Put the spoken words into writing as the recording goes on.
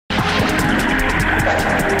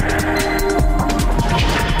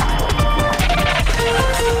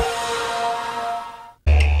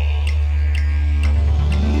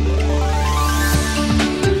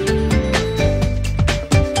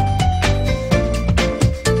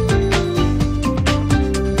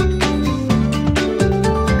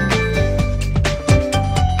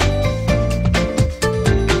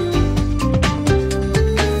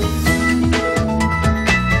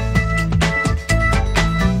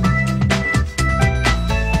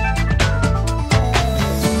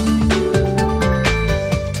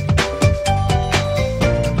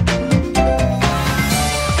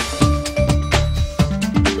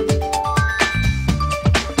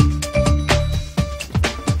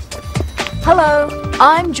Hello,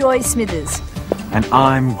 I'm Joy Smithers. And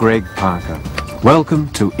I'm Greg Parker. Welcome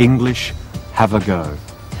to English Have a Go.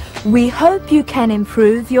 We hope you can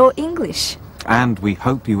improve your English. And we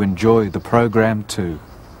hope you enjoy the program too.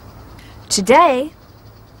 Today,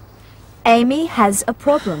 Amy has a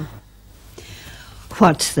problem.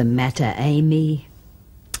 What's the matter, Amy?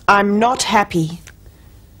 I'm not happy.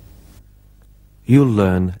 You'll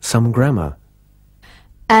learn some grammar.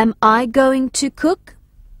 Am I going to cook?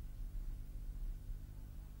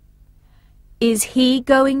 Is he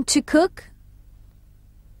going to cook?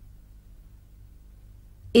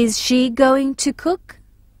 Is she going to cook?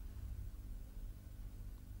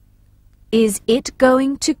 Is it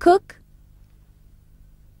going to cook?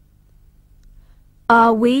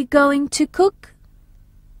 Are we going to cook?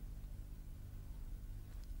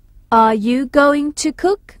 Are you going to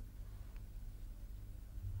cook?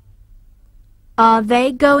 Are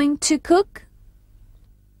they going to cook?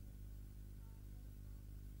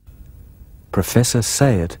 Professor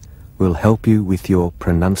Sayed will help you with your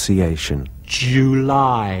pronunciation.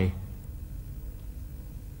 July.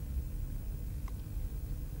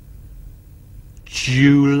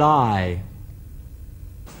 July.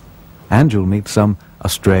 And you'll meet some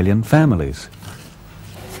Australian families.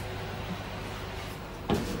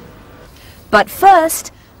 But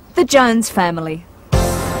first, the Jones family.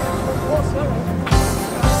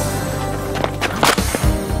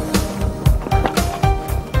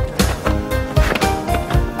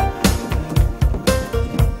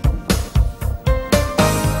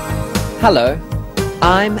 Hello,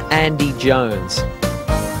 I'm Andy Jones.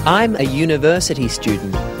 I'm a university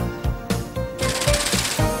student.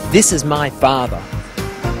 This is my father.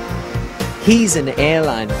 He's an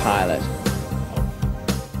airline pilot.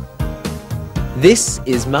 This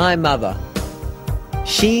is my mother.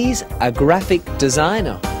 She's a graphic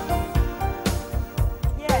designer.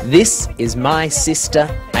 This is my sister,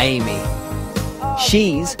 Amy.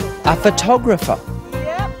 She's a photographer.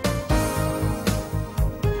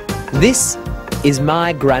 This is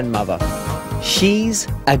my grandmother. She's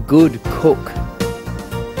a good cook.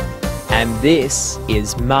 And this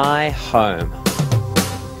is my home.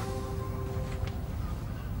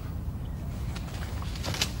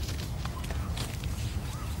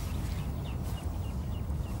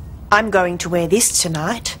 I'm going to wear this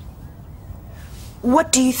tonight.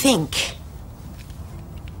 What do you think?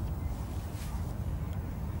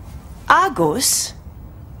 Argus,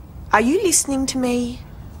 are you listening to me?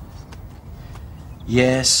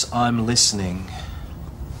 Yes, I'm listening.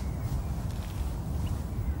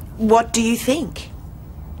 What do you think?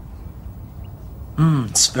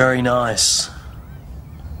 It's very nice.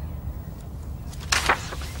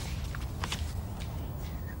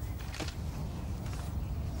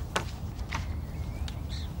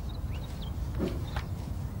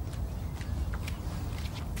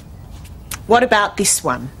 What about this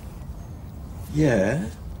one? Yeah,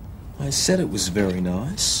 I said it was very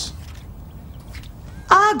nice.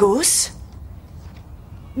 Argus,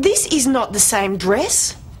 this is not the same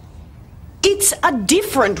dress. It's a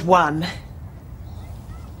different one.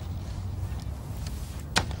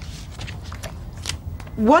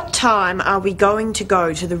 What time are we going to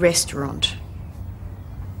go to the restaurant?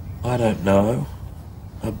 I don't know.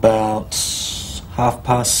 About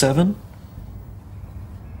 7:30?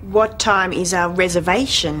 What time is our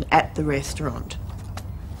reservation at the restaurant?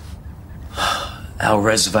 Our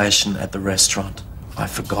reservation at the restaurant. I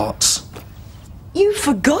forgot. You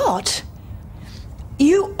forgot?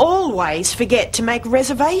 You always forget to make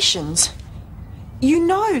reservations. You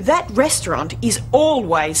know that restaurant is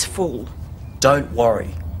always full. Don't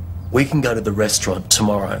worry. We can go to the restaurant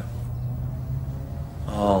tomorrow.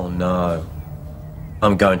 Oh no.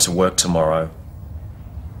 I'm going to work tomorrow.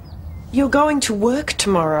 You're going to work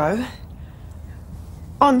tomorrow?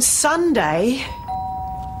 On Sunday?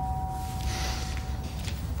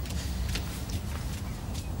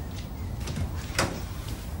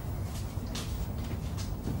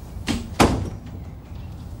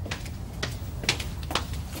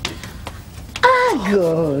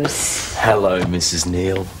 Argus. Hello, Mrs.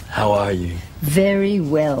 Neal. How are you? Very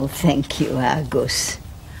well, thank you, Argus.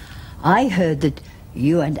 I heard that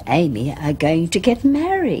you and Amy are going to get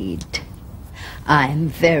married. I'm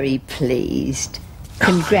very pleased.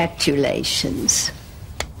 Congratulations.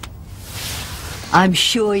 I'm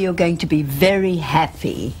sure you're going to be very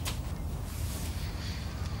happy.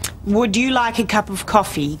 Would you like a cup of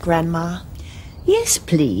coffee, Grandma? Yes,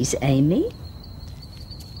 please, Amy.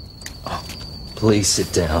 Please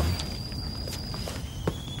sit down.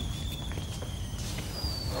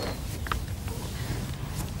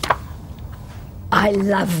 I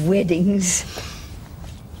love weddings.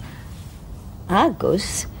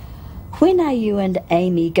 Argus, when are you and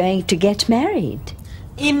Amy going to get married?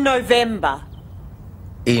 In November.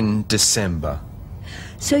 In December.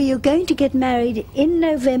 So you're going to get married in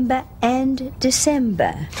November and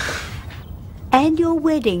December. And your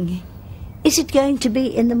wedding, is it going to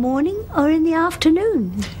be in the morning or in the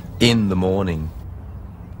afternoon? In the morning.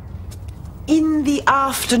 In the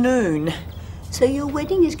afternoon. So your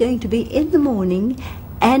wedding is going to be in the morning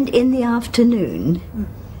and in the afternoon.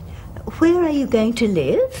 Where are you going to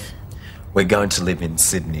live? We're going to live in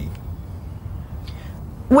Sydney.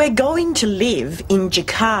 We're going to live in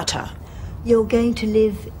Jakarta. You're going to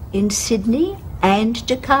live in Sydney and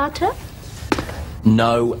Jakarta?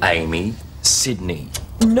 No, Amy. Sydney.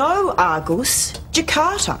 No, Argus.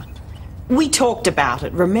 Jakarta. We talked about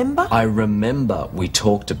it, remember? I remember we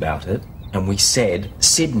talked about it and we said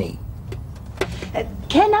Sydney.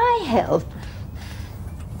 Can I help?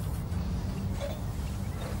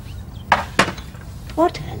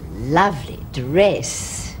 What a lovely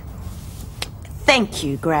dress. Thank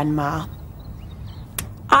you, Grandma.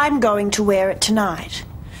 I'm going to wear it tonight.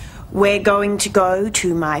 We're going to go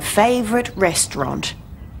to my favourite restaurant.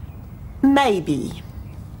 Maybe.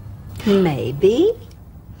 Maybe?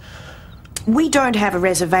 We don't have a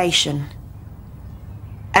reservation.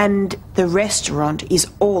 And the restaurant is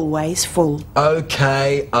always full.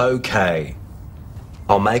 Okay.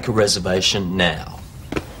 I'll make a reservation now.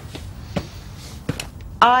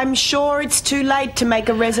 I'm sure it's too late to make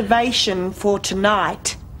a reservation for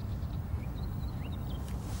tonight.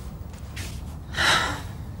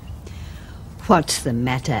 What's the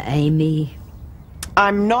matter, Amy?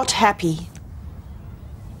 I'm not happy.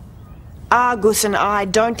 Argus and I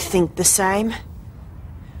don't think the same.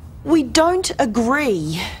 We don't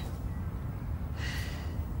agree.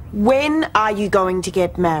 When are you going to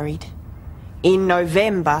get married? In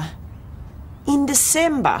November? In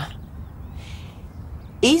December?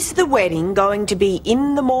 Is the wedding going to be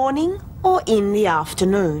in the morning or in the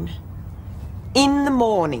afternoon? In the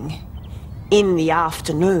morning. In the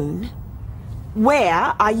afternoon.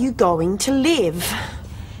 Where are you going to live?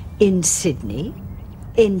 In Sydney.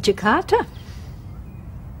 In Jakarta.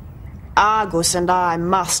 Argus and I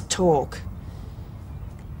must talk.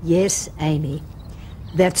 Yes, Amy.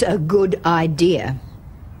 That's a good idea.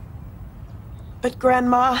 But,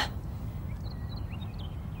 Grandma,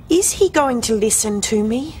 is he going to listen to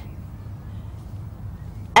me?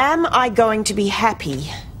 Am I going to be happy?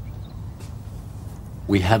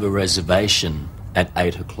 We have a reservation at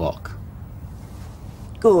 8 o'clock.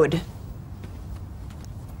 Good.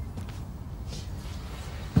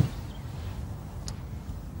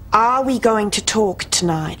 Are we going to talk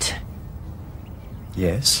tonight?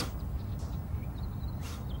 Yes.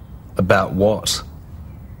 About what?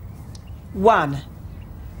 1.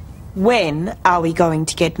 When are we going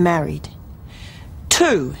to get married?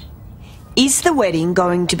 2. Is the wedding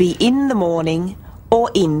going to be in the morning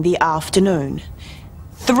or in the afternoon?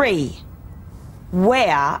 3.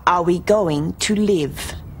 Where are we going to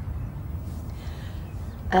live?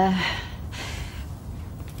 Cup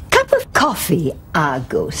of coffee,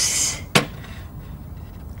 Argus.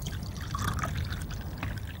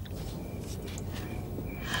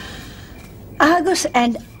 Argus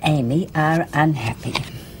and Amy are unhappy.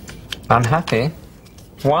 Unhappy?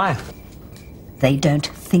 Why? They don't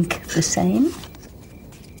think the same.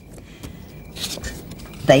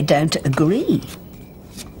 They don't agree.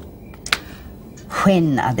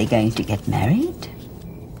 When are they going to get married?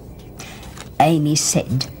 Amy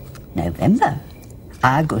said November.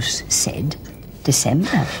 Argus said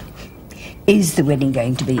December. Is the wedding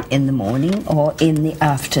going to be in the morning or in the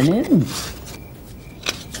afternoon?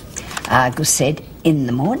 Argus said in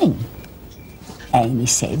the morning. Amy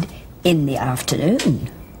said in the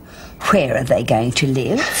afternoon. Where are they going to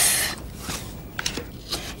live?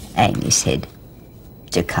 Amy said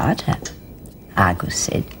Jakarta. Argus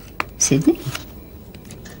said Sydney.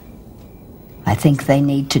 I think they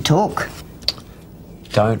need to talk.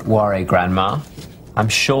 Don't worry, Grandma. I'm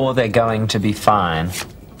sure they're going to be fine.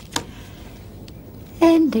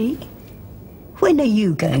 Andy, when are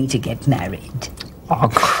you going to get married? Oh,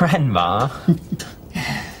 Grandma.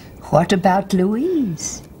 What about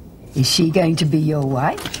Louise? Is she going to be your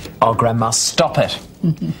wife? Oh, Grandma, stop it.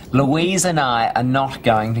 Louise and I are not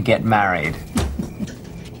going to get married.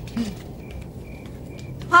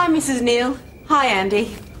 Hi, Mrs. Neal. Hi,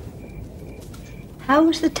 Andy. How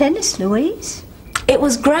was the tennis, Louise? It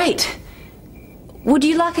was great. Would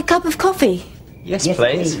you like a cup of coffee? Yes,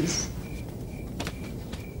 please.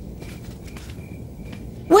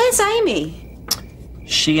 Where's Amy?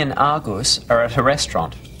 She and Argus are at a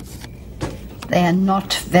restaurant. They are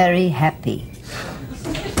not very happy.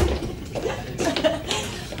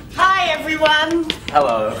 everyone.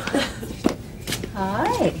 Hello.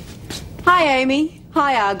 Hi. Hi, Amy.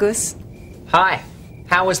 Hi, Argus. Hi.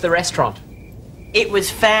 How was the restaurant? It was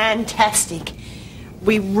fantastic.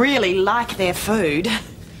 We really like their food.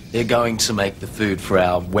 They're going to make the food for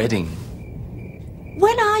our wedding.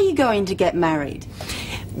 When are you going to get married?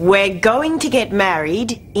 We're going to get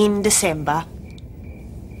married in December.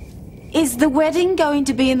 Is the wedding going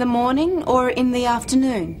to be in the morning or in the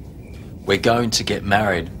afternoon? We're going to get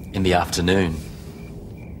married in the afternoon.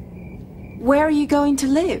 Where are you going to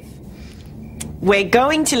live? We're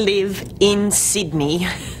going to live in Sydney.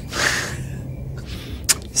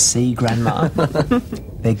 See, Grandma?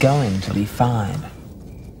 They're going to be fine.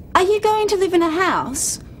 Are you going to live in a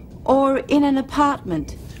house or in an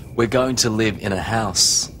apartment? We're going to live in a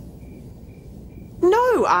house.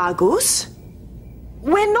 No, Argus.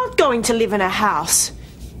 We're not going to live in a house.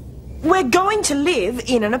 We're going to live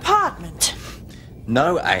in an apartment.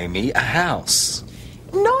 No, Amy, a house.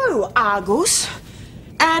 No, Argus.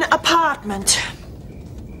 An apartment.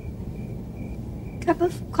 Cup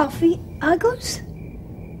of coffee, Argus?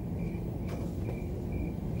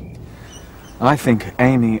 I think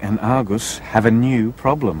Amy and Argus have a new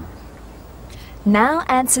problem. Now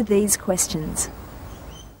answer these questions.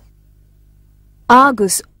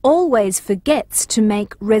 Argus always forgets to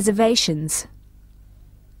make reservations.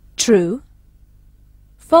 True?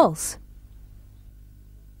 False?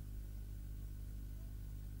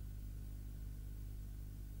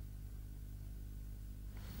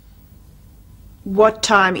 What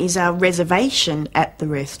time is our reservation at the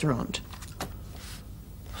restaurant?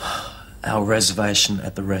 Our reservation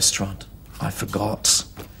at the restaurant. I forgot.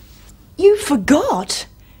 You forgot?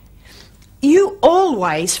 You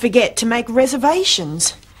always forget to make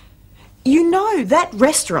reservations. You know that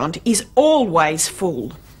restaurant is always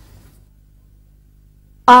full.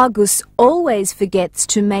 Argus always forgets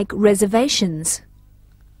to make reservations.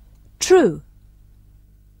 True?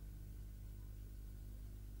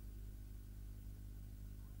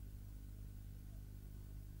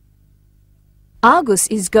 Argus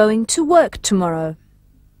is going to work tomorrow.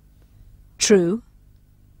 True?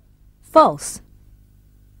 False?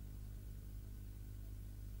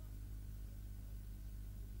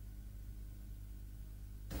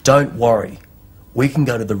 Don't worry. We can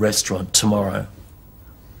go to the restaurant tomorrow.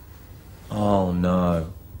 Oh,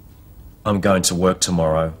 no. I'm going to work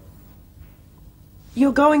tomorrow.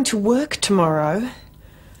 You're going to work tomorrow?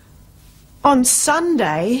 On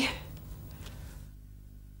Sunday?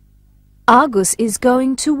 Argus is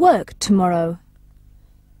going to work tomorrow.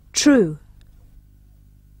 True?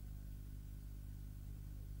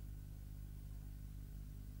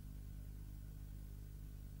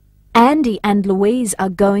 Andy and Louise are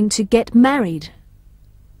going to get married.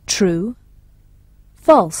 True?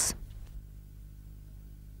 False?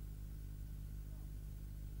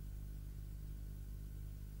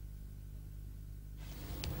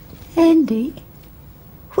 Andy,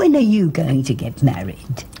 when are you going to get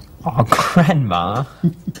married? Oh, Grandma.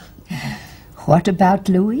 What about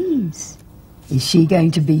Louise? Is she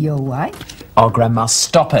going to be your wife? Oh, Grandma,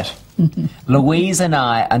 stop it. Louise and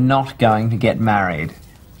I are not going to get married.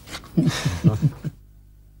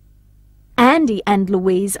 Andy and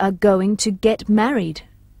Louise are going to get married.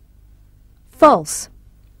 False.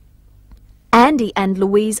 Andy and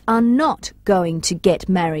Louise are not going to get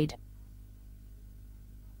married.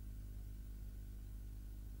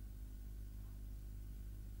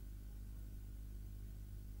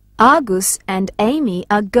 Argus and Amy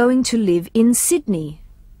are going to live in Sydney.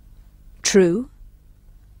 True?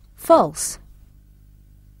 False?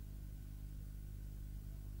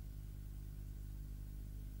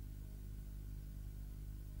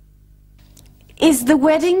 Is the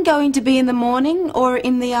wedding going to be in the morning or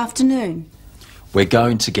in the afternoon? We're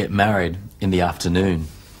going to get married in the afternoon.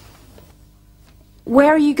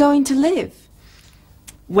 Where are you going to live?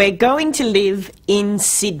 We're going to live in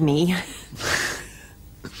Sydney.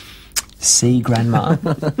 See, Grandma?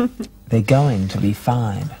 They're going to be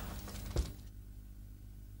fine.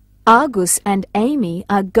 Argus and Amy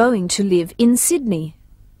are going to live in Sydney.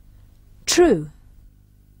 True?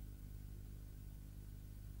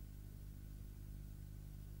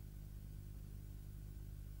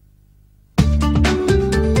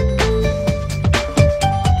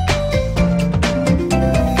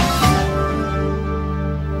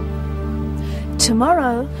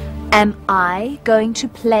 Tomorrow, am I going to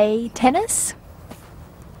play tennis?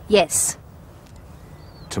 Yes.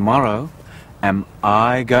 Tomorrow, am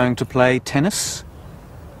I going to play tennis?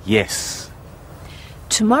 Yes.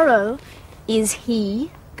 Tomorrow, is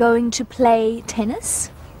he going to play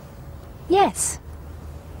tennis? Yes.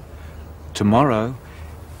 Tomorrow,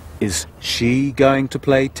 Is she going to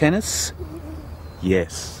play tennis?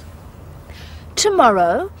 Yes.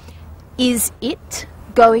 Tomorrow, is it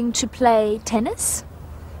going to play tennis?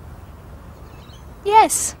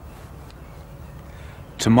 Yes.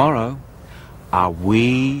 Tomorrow, are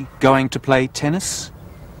we going to play tennis?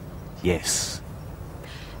 Yes.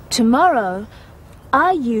 Tomorrow,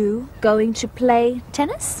 are you going to play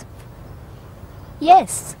tennis?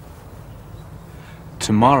 Yes.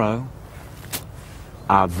 Tomorrow,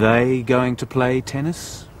 are they going to play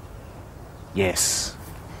tennis? Yes.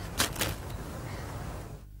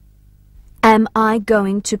 Am I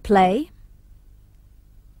going to play?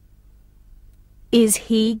 Is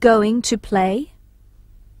he going to play?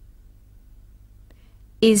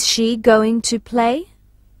 Is she going to play?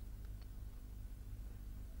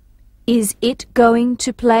 Is it going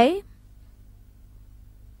to play?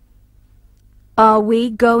 Are we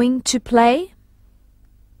going to play?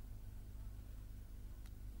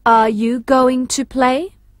 Are you going to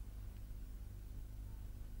play?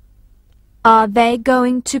 Are they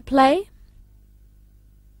going to play?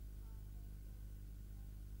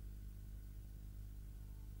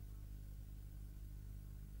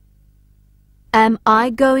 Am I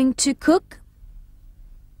going to cook?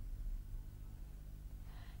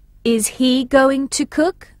 Is he going to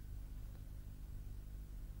cook?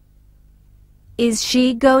 Is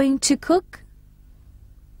she going to cook?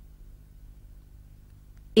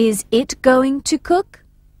 Is it going to cook?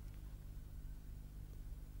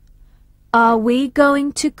 Are we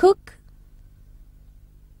going to cook?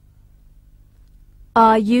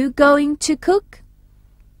 Are you going to cook?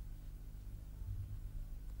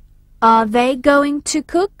 Are they going to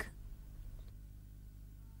cook?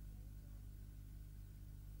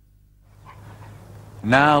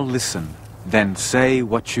 Now listen, then say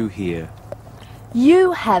what you hear.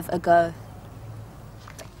 You have a go.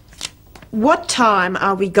 What time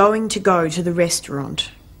are we going to go to the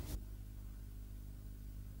restaurant?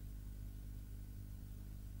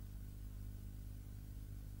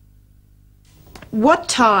 What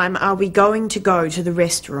time are we going to go to the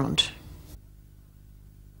restaurant?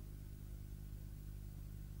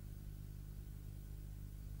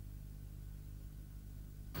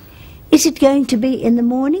 Is it going to be in the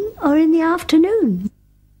morning or in the afternoon?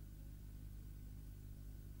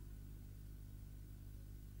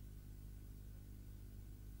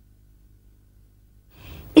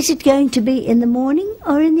 Is it going to be in the morning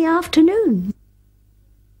or in the afternoon?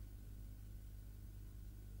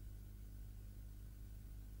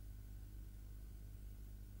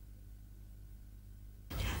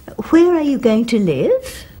 Where are you going to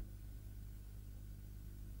live?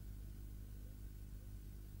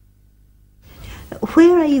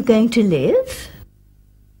 Where are you going to live?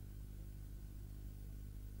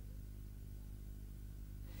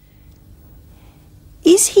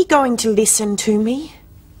 Is he going to listen to me?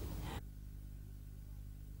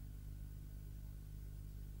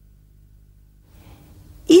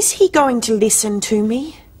 Is he going to listen to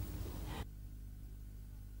me?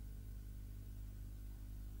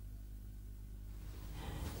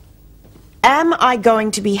 Am I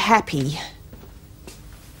going to be happy?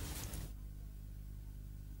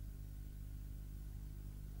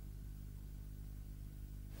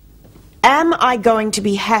 Am I going to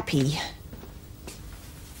be happy?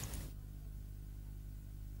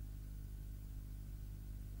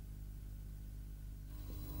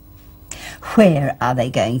 Where are they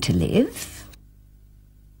going to live?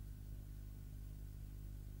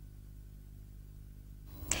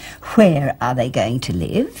 Where are they going to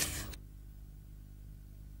live?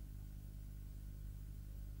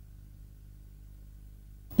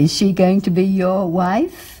 Is she going to be your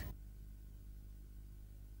wife?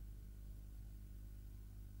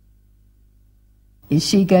 Is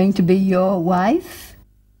she going to be your wife?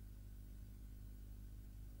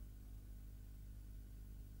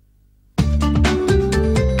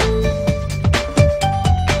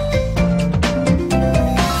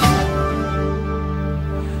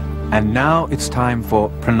 And now it's time for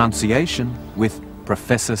pronunciation with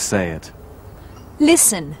Professor Sayed.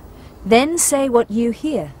 Listen, then say what you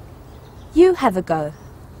hear. You have a go.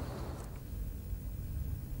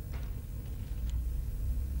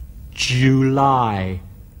 July.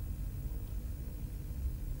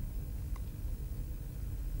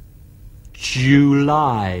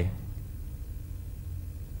 July.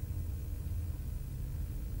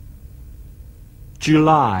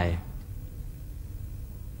 July.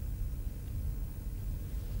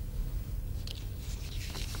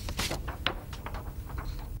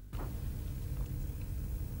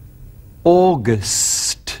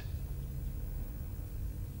 August.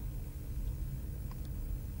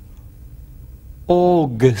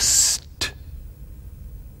 August.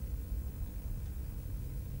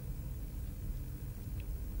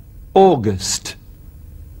 August.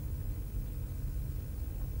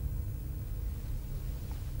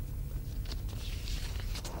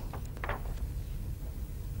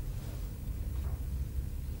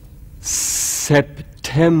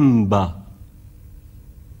 September.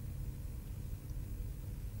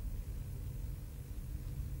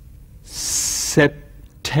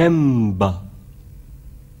 September.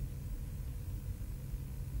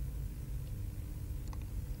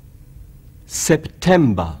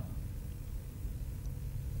 September.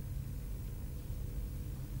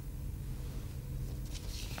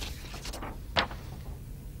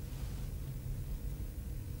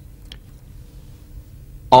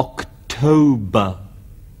 October.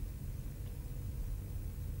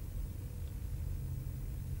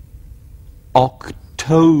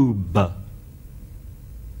 October.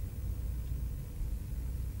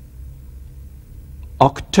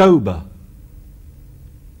 October.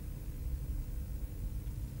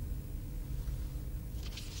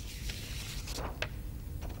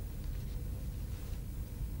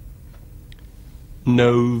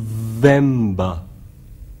 November.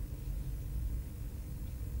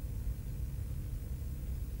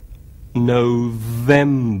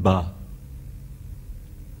 November.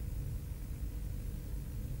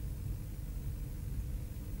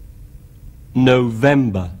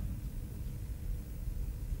 November.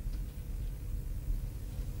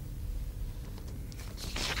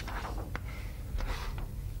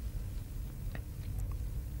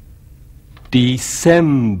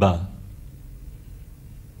 December.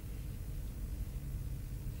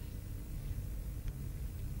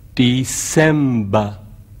 December.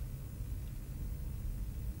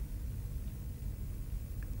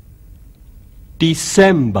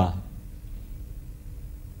 December.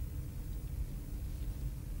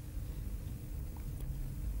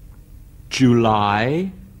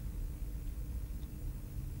 July.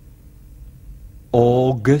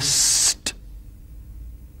 August.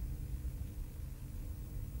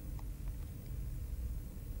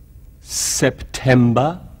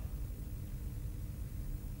 September.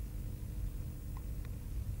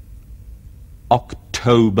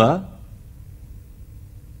 October.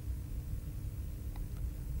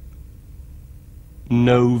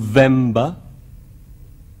 November.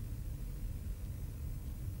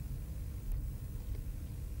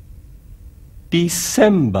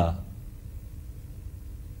 December.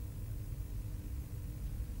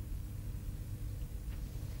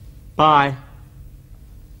 Bye.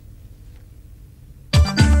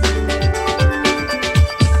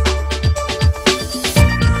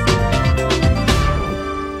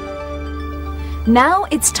 Now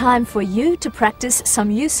it's time for you to practice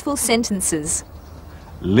some useful sentences.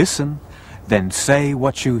 Listen, then say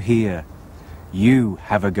what you hear. You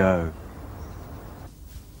have a go.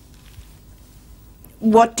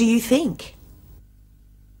 What do you think?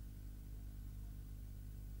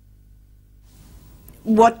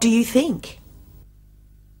 What do you think?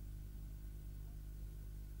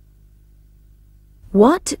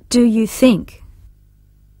 What do you think?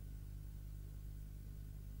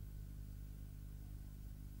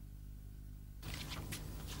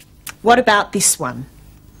 What about this one?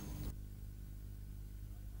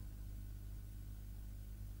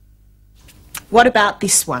 What about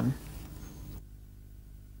this one?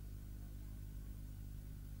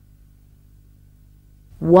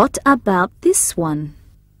 What about this one?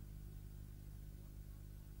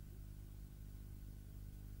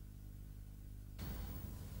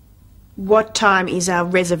 What time is our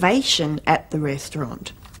reservation at the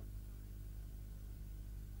restaurant?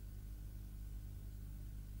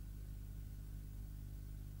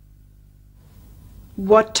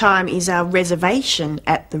 What time is our reservation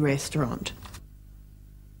at the restaurant?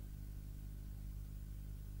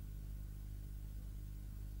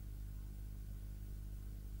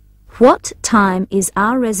 What time is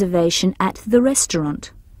our reservation at the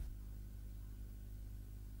restaurant?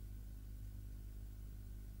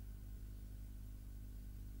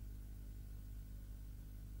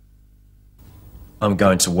 I'm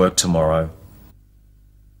going to work tomorrow.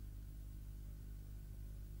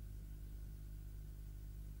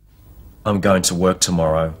 I'm going to work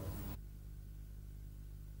tomorrow.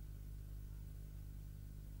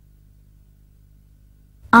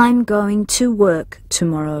 I'm going to work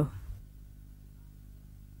tomorrow.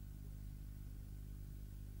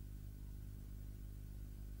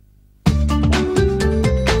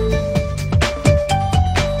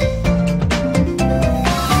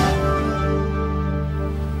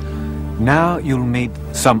 Now you'll meet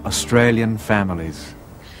some Australian families.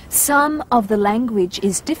 Some of the language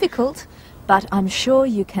is difficult, but I'm sure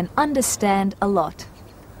you can understand a lot.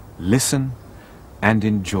 Listen and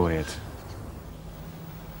enjoy it.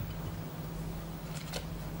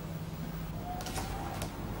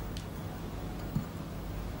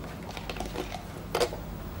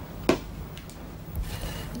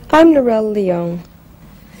 I'm Narelle Leong.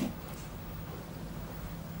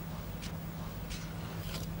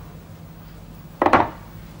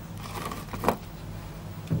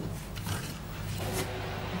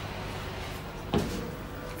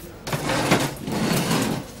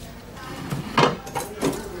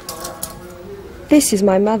 This is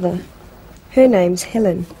my mother. Her name's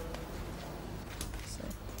Helen.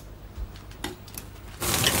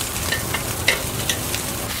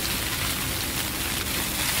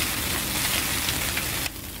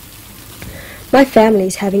 My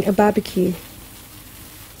family's having a barbecue.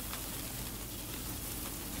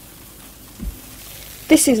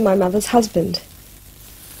 This is my mother's husband.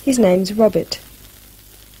 His name's Robert.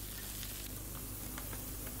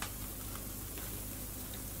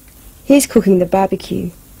 He's cooking the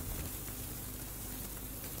barbecue.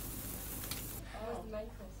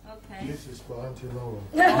 This is for Auntie Laura.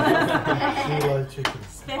 She likes chicken.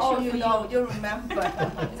 Oh, you remember. Is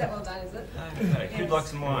that well done, is it? Okay. Who'd like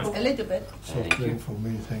some wine? A little bit. Soft drink for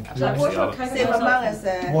me, thank you. Same amount as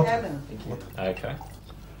Helen. Okay.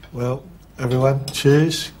 Well, everyone,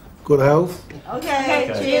 cheers. Good health.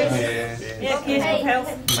 Okay, cheers. Yeah. Cheers, good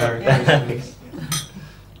health. Merry Christmas.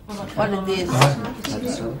 What is this?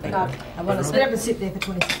 I want to never sit there for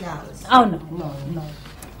 26 hours. Oh, no.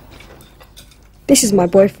 This is my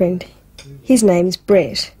boyfriend. His name's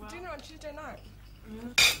Brett. Dinner on Tuesday night.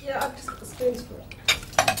 Yeah, I've just got the spoons for it.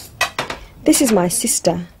 This is my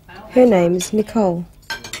sister. Her name's Nicole.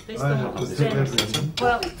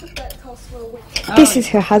 Well, This is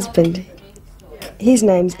her husband. His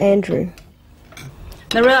name's Andrew.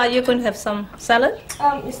 Narelle, are you going to have some salad?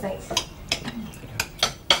 Yes, thanks.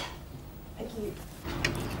 Thank you.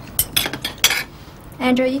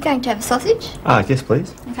 Andrew, are you going to have a sausage? Yes,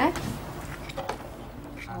 please. Okay.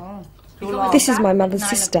 This is my mother's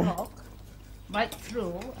sister. Right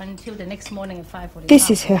through until the next morning at 5:45.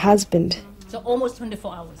 This is her husband. So almost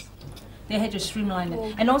 24 hours. They had to streamline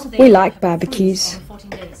it. And also they We like barbecues. 14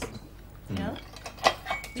 days. Yeah?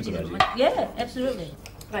 It's a good idea. Yeah, absolutely.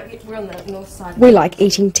 Like, we're on the north side. We like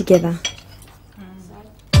eating together.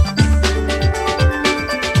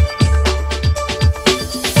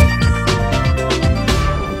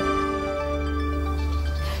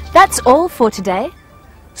 That's all for today.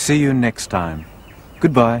 See you next time.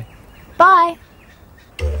 Goodbye. Bye.